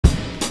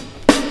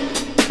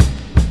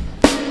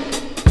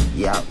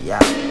Yo.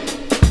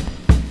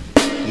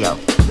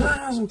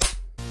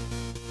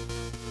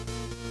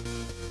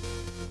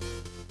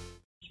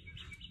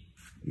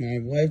 My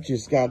wife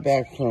just got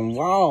back from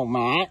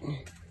Walmart,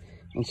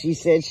 and she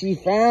said she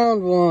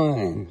found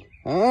one.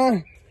 Huh?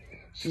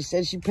 She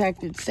said she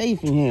packed it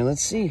safe in here.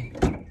 Let's see.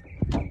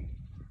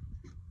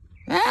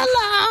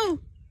 Hello!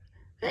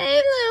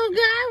 Hey, little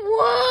guy.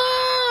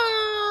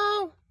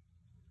 Whoa!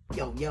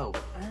 Yo.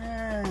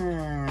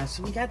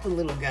 So we got the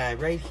little guy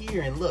right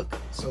here, and look.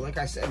 So like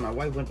I said, my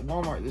wife went to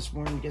Walmart this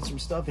morning to get some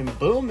stuff, and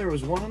boom, there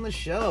was one on the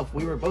shelf.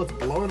 We were both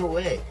blown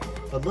away.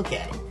 But look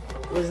at it.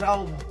 It was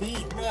all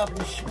beaten up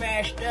and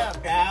smashed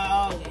up,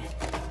 dog.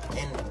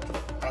 And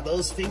are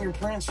those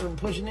fingerprints from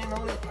pushing in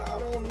on it? I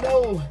don't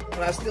know.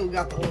 But I still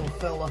got the little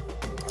fella.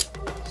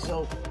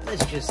 So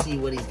let's just see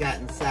what he's got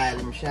inside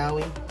him, shall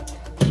we?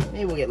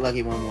 Maybe we'll get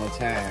lucky one more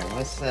time.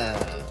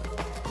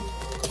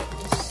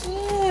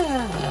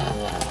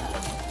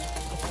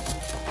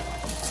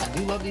 I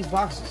do love these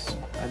boxes.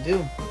 I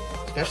do.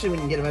 Especially when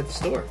you get them at the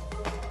store.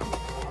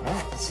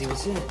 Alright, let's see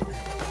what's in it.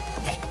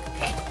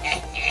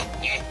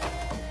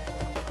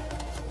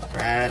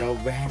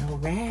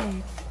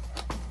 Alright.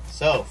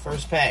 So,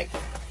 first pack.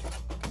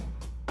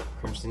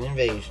 Crimson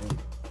Invasion.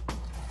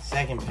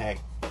 Second pack.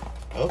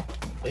 Oh,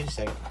 wait a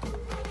second.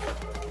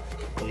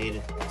 Wait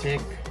a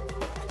tick.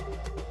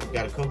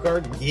 Got a code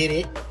card. Get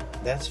it.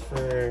 That's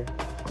for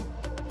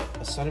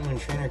a Sun and Moon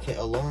Trainer Kit,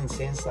 Alolan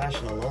Sandslash,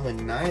 and Alolan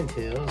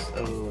Ninetales.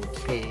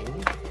 Okay.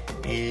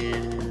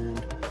 And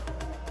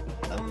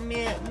a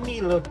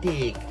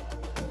Milotic.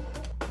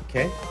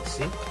 Okay, let's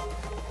see.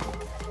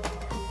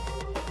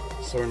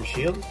 Sword and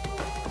Shield.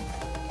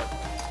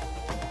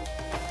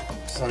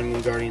 Sun and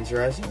Moon Guardians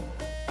Rising.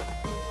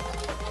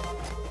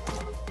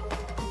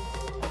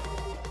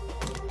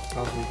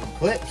 Cosmic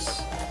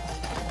Eclipse.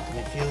 And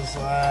it feels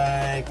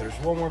like there's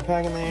one more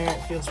pack in there.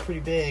 It feels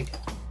pretty big.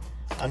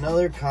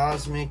 Another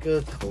Cosmic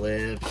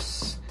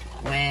Eclipse.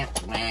 Wah.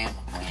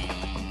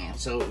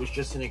 So it was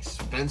just an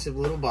expensive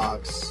little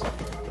box.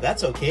 But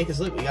that's okay,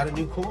 because look, we got a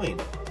new coin.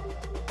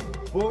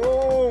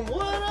 Boom!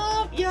 What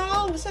up,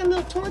 y'all? What's that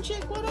little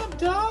Torchic? What up,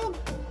 dog?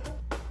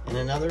 And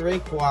another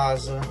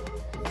Rayquaza.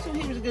 So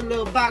here's a good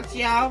little box,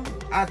 y'all.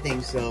 I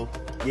think so.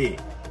 Yeah.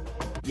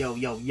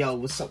 Yo.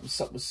 What's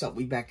up?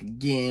 We back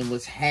again.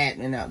 What's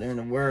happening out there in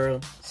the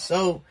world?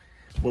 So,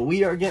 what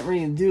we are getting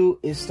ready to do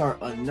is start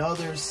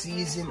another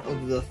season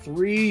of the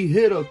 3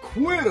 Hitta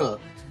Quitta.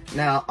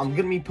 Now, I'm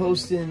going to be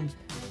posting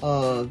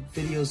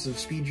videos of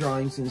speed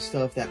drawings and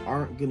stuff that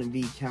aren't going to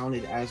be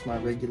counted as my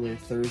regular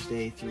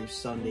Thursday through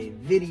Sunday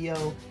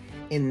video.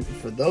 And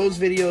for those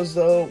videos,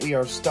 though, we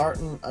are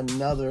starting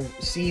another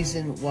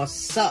season.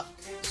 What's up?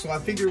 So I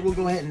figured we'll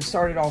go ahead and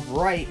start it off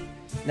right.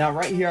 Now,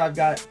 right here, I've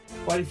got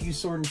quite a few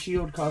Sword and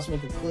Shield,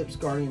 Cosmic Eclipse,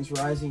 Guardians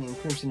Rising, and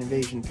Crimson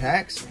Invasion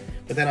packs.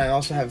 But then I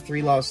also have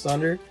 3 Lost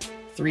Thunder,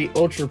 3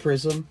 Ultra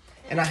Prism,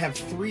 and I have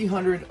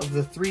 300 of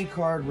the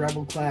 3-card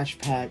Rebel Clash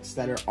packs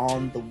that are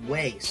on the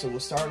way. So we'll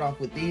start off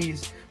with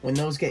these. When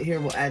those get here,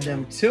 we'll add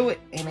them to it.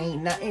 And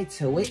ain't nothing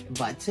to it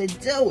but to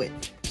do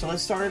it. So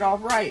let's start it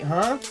off right,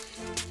 huh?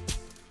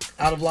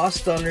 Out of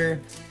Lost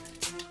Thunder,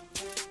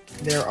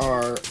 there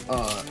are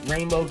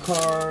rainbow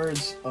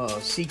cards,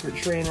 secret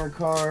trainer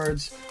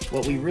cards.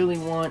 What we really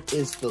want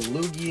is the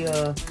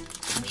Lugia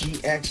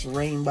GX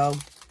Rainbow.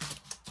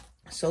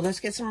 So let's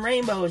get some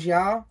rainbows,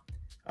 y'all.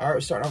 Alright,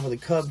 we're starting off with a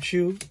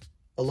Cubchoo,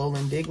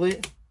 Alolan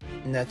Diglett,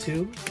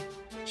 Natu,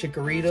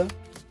 Chikorita,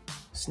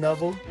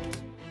 Snubbull,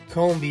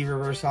 Combee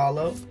Reverse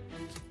Hollow,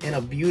 and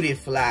a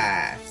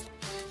Beautifly.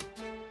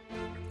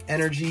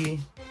 Energy,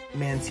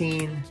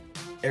 Mantine,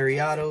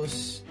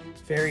 Ariados,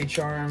 Fairy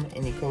Charm,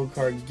 and the code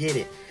card Get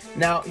It.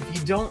 Now, if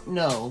you don't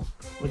know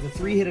what the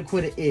 3 Hitta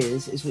Quitta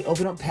is we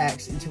open up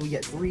packs until we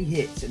get 3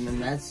 hits, and then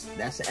that's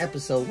the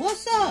episode.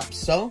 What's up?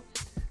 So,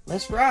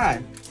 let's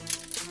ride.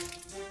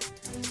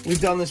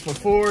 We've done this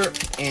before,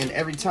 and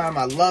every time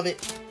I love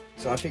it,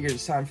 so I figured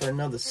it's time for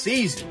another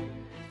season.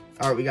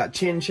 Alright, we got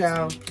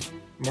Chinchou,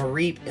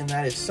 Mareep, and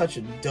that is such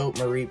a dope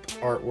Mareep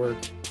artwork.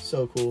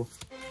 So cool.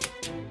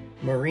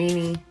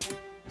 Marini,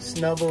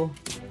 Snubbull,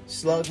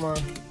 Slugma,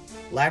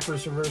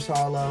 Lapras Reverse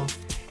Hollow,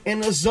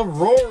 and a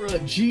Zorora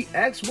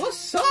GX.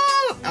 What's up?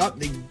 Out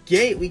the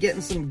gate, we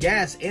getting some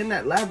gas, and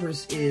that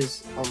Lapras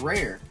is a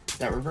rare,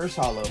 that Reverse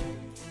Hollow.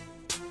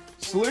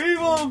 Sleeve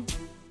them!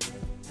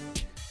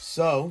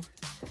 So,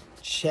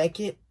 check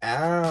it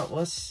out.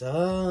 What's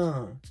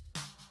up?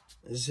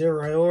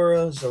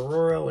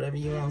 Zorora, whatever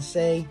you want to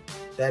say.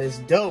 That is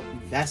dope.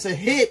 That's a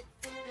hit.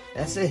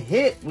 That's a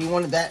hit. We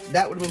wanted that.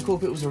 That would have been cool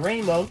if it was a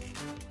rainbow.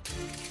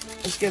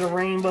 Let's get a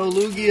rainbow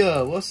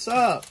Lugia. What's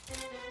up?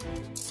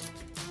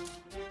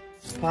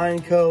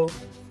 Pineco,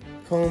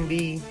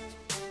 Combee,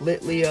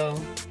 Litleo,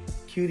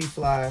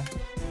 Cutiefly,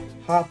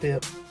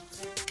 Hoppip,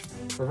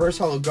 Reverse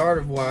Hollow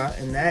Gardevoir,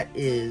 and that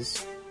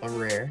is a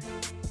rare.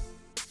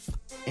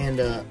 And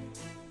a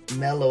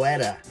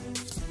Meloetta.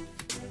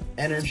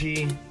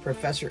 Energy,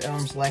 Professor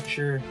Elm's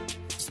Lecture,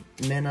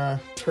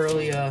 Minna,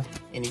 Curlia,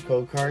 any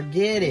code card,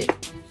 get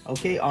it.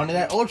 Okay, onto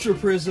that Ultra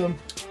Prism.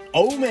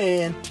 Oh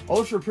man,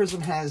 Ultra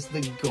Prism has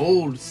the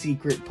gold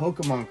secret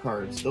Pokemon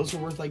cards. Those are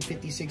worth like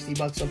 50-60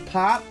 bucks a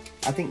pop.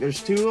 I think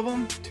there's two of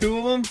them.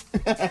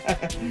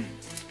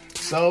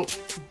 So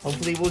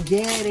hopefully we'll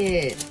get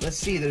it. Let's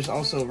see, there's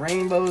also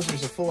rainbows.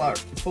 There's a full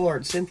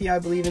art Cynthia, I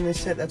believe, in this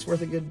set. That's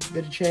worth a good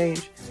bit of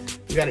change.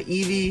 We got an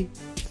Eevee,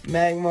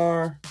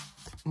 Magmar,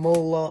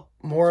 Morlo,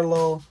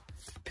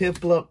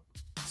 Piplup,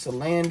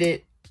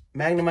 Salandit,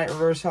 Magnemite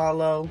Reverse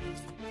Hollow,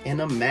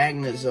 and a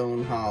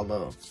Magnezone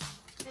Hollow.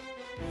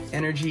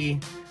 Energy,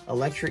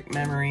 Electric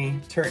Memory,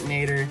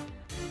 Turtonator,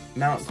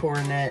 Mount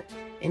Coronet,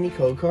 any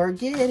code card,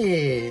 get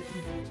it.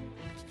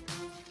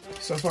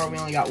 So far we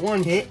only got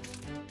one hit.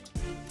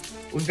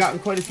 We've gotten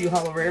quite a few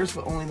holo rares,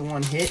 but only the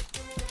one hit.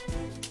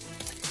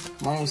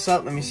 Come on, what's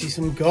up? Let me see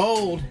some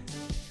gold.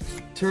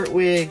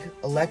 Turtwig,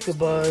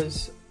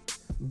 Electabuzz,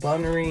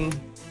 Bunnery,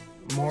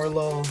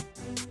 Morlo,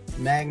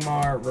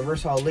 Magmar,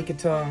 Reverse Holo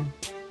Lickitung,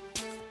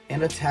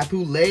 and a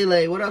Tapu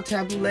Lele. What up,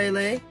 Tapu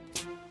Lele?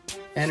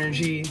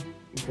 Energy,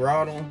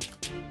 Groudon,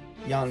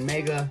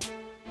 Yanmega,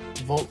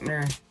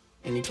 Volkner,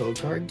 any code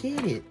card,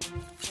 get it.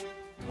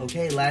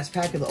 Okay, last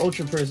pack of the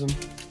Ultra Prism.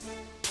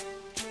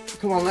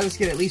 Come on, let us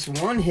get at least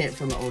one hit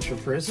from the Ultra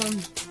Prism.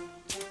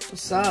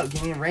 What's up?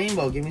 Give me a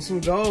rainbow. Give me some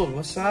gold.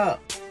 What's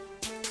up?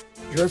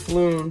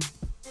 Drifloon,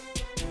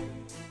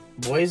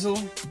 Boizel,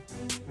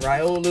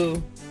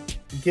 Riolu,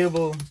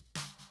 Gibble,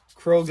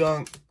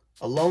 Krogunk,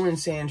 Alolan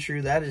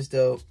Sandshrew. That is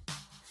dope.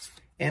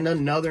 And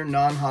another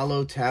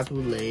non-holo Tapu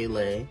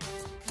Lele.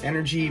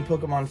 Energy,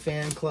 Pokemon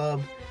Fan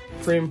Club,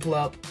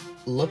 Primplup,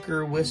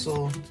 Looker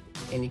Whistle,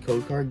 any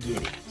code card,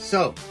 get it.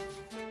 So,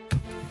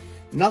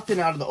 nothing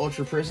out of the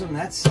Ultra Prism.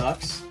 That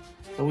sucks.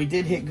 But we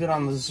did hit good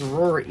on the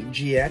Zorora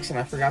GX, and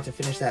I forgot to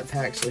finish that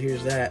pack, so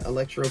here's that.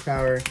 Electro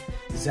Power,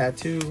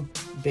 Xatu,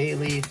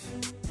 Bayleaf,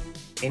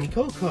 any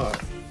code card.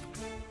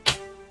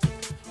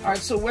 Alright,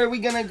 so where we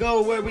gonna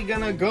go?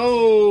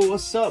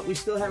 What's up? We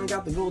still haven't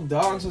got the gold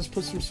dogs. Let's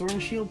put some Sword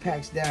and Shield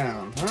packs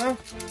down, huh?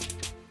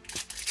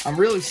 I'm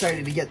really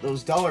excited to get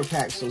those dollar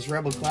packs, those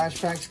Rebel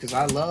Clash packs, because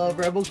I love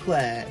Rebel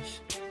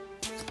Clash.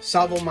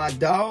 Sobble my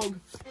dog,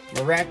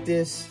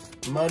 Maractus,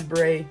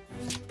 Mudbray,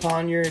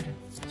 Ponyard,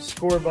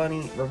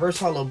 Scorbunny, Reverse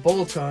Holo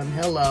Bolton,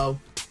 hello,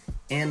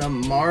 and a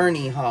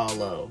Marnie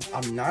Holo.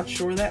 I'm not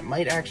sure, that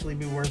might actually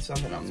be worth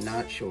something. I'm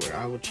not sure.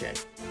 I will check.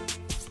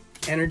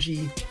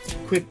 Energy,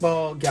 Quick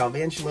Ball,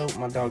 Galvantula,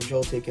 my dog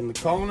Joltik in the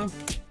corner.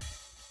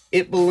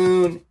 It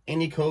Balloon,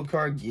 any code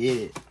card, get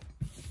it.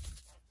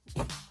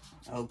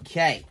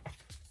 Okay.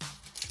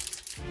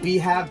 We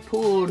have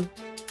pulled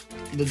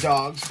the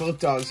dogs, both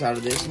dogs out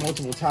of this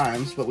multiple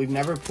times, but we've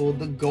never pulled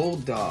the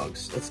gold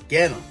dogs. Let's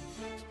get them.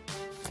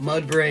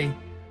 Mudbray,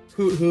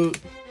 Hoot Hoot,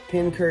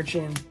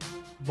 Pincurchin,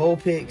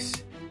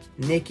 Vulpix,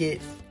 Nickit,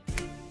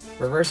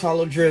 Reverse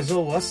Holo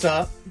Drizzle, what's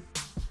up?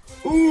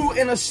 Ooh,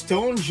 and a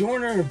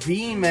Stonejourner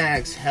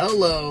VMAX.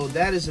 Hello,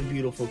 that is a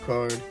beautiful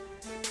card.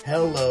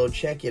 Hello,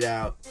 check it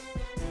out.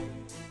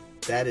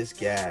 That is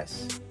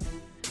gas.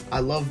 I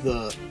love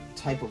the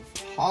type of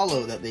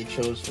holo that they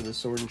chose for the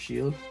Sword and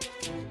Shield.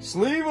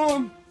 Sleeve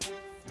them!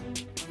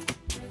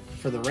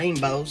 For the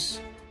rainbows.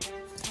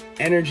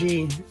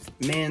 Energy,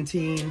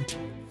 Mantine,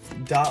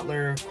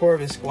 Dottler,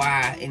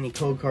 Corvisquire, any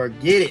code card,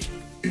 get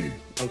it.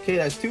 Okay,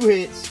 that's 2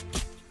 hits.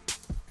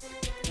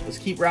 Let's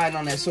keep riding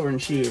on that Sword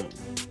and Shield.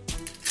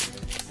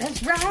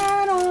 Let's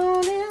ride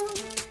on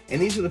it.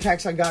 And these are the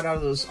packs I got out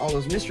of all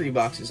those mystery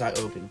boxes I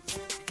opened.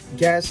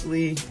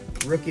 Ghastly,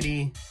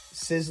 Rookity,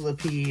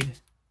 Sizzlipede,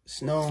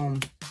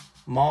 Snome,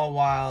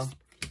 Mawile,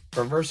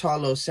 Reverse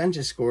Holo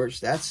Centiskorch,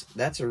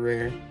 that's a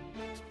rare,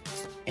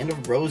 and a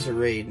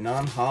Roserade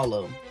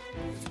non-holo.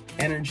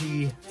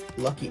 Energy,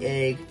 Lucky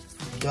Egg,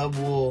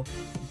 Dubwool,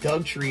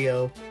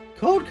 Dugtrio,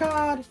 code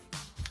card.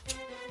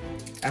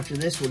 After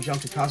this, we'll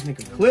jump to Cosmic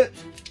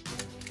Eclipse.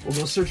 We'll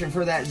go searching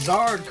for that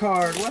Zard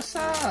card. What's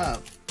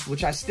up?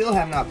 Which I still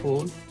have not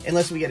pulled,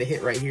 unless we get a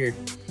hit right here.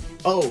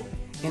 Oh,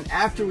 and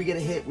after we get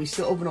a hit, we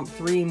still open up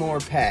 3 more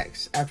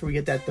packs after we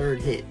get that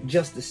 3rd hit,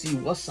 just to see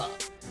what's up.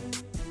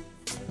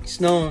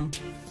 Snome,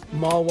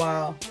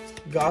 Mawile,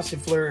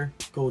 Gossifleur,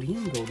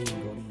 Goldeen,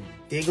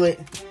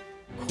 Diglett,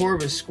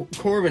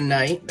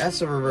 Corbinite,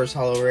 that's a Reverse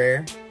Holo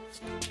rare,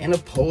 and a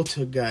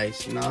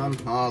Poltergeist,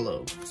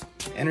 non-holo.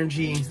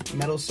 Energy,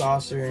 Metal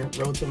Saucer,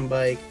 Rotom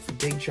Bike,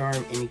 Big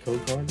Charm, any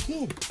code card,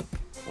 get it.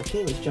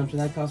 Okay, let's jump to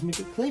that Cosmic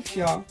Eclipse,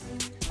 y'all.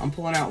 I'm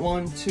pulling out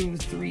 1, 2,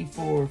 3,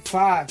 4,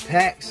 5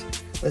 packs.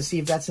 Let's see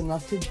if that's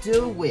enough to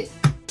do it.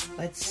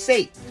 Let's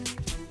see.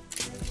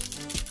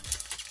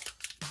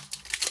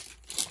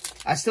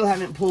 I still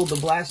haven't pulled the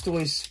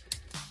Blastoise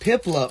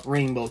Piplup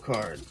Rainbow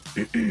card.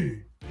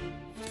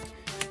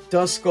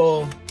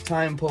 Duskull,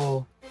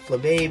 Timepole,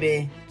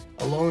 Flabébé,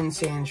 Alolan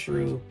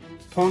Sandshrew,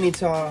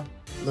 Ponyta,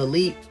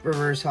 Lilip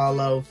Reverse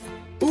Holo.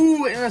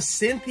 Ooh, and a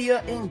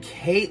Cynthia and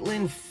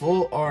Caitlyn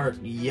full art.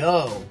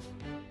 Yo,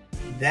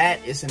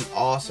 that is an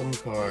awesome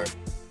card.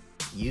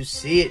 You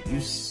see it.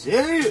 You see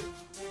it.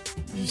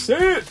 You see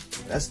it.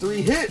 That's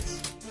 3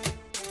 hits.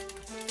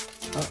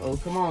 Uh-oh,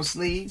 come on,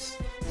 sleeves.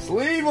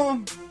 Sleeve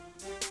them.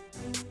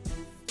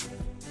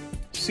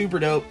 super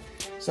dope.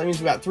 So that means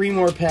we got 3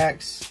 more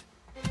packs.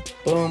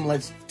 Boom,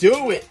 let's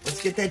do it.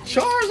 Let's get that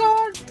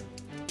Charizard.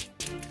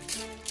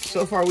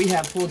 So far, we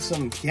have pulled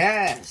some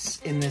gas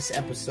in this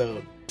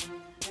episode.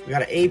 We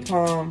got an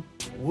Apom,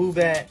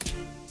 Woobat,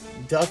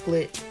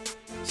 Ducklet,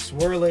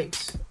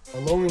 Swirlix, a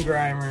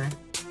Grimer,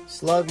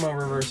 Slugma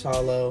Reverse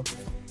Hollow,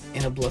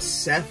 and a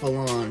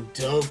Blacephalon.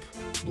 Dope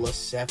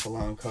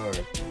Blacephalon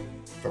card.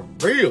 For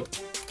real.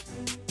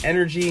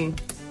 Energy,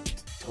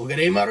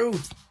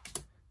 Togedemaru,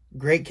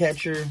 Great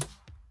Catcher,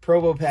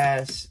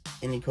 Probopass,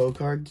 any code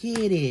card.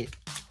 Get it.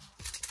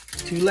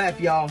 2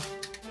 left, y'all.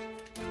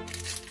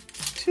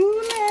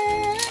 2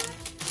 left.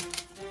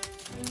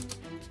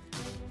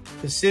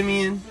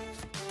 Passimian,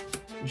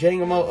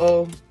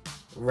 Jengamoto,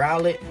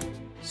 Rowlet,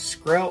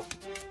 Skrelp,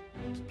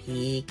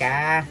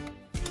 Pika,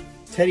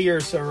 Teddy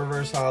Ursa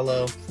Reverse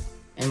Hollow,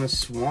 and the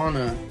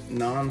Swanna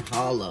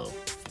non-hollow.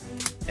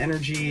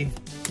 Energy,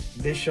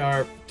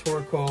 Bisharp,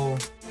 Torkoal,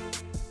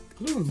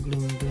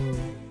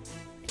 Gloom,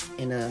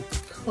 and a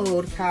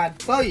code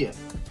card for you.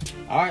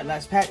 Alright,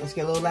 last pack. Let's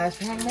get a little last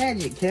pack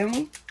magic, can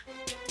we?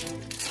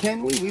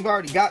 Can we? We've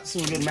already got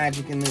some good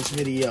magic in this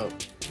video.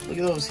 Look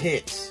at those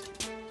hits.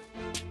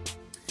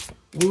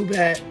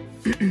 Woobat,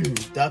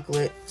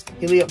 Ducklet,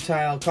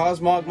 Helioptile,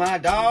 Cosmog, my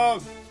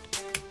dog,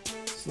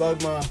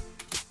 Slugma,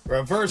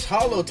 Reverse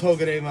Hollow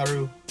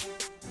Togedemaru,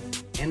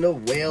 and a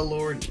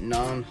Wailord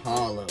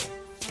non-hollow.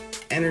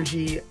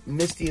 Energy,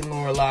 Misty and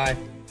Lorelei,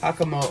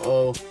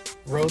 Hakamo'o,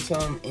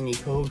 Rotom, any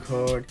code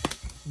card.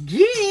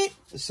 Get it!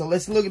 So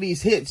let's look at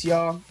these hits,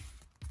 y'all.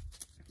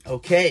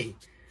 Okay,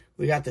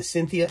 we got the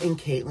Cynthia and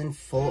Caitlyn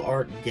Full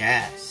Art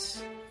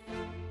Gas.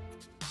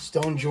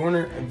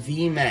 Stonejourner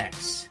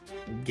VMAX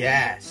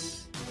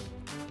Gas.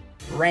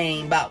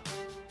 Rainbow.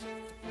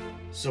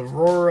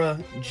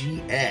 Zorora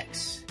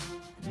GX.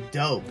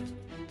 Dope.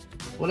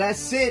 Well,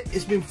 that's it.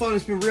 It's been fun.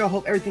 It's been real.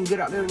 Hope everything good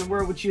out there in the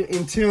world with you.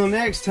 Until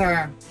next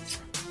time.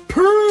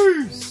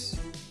 Peace!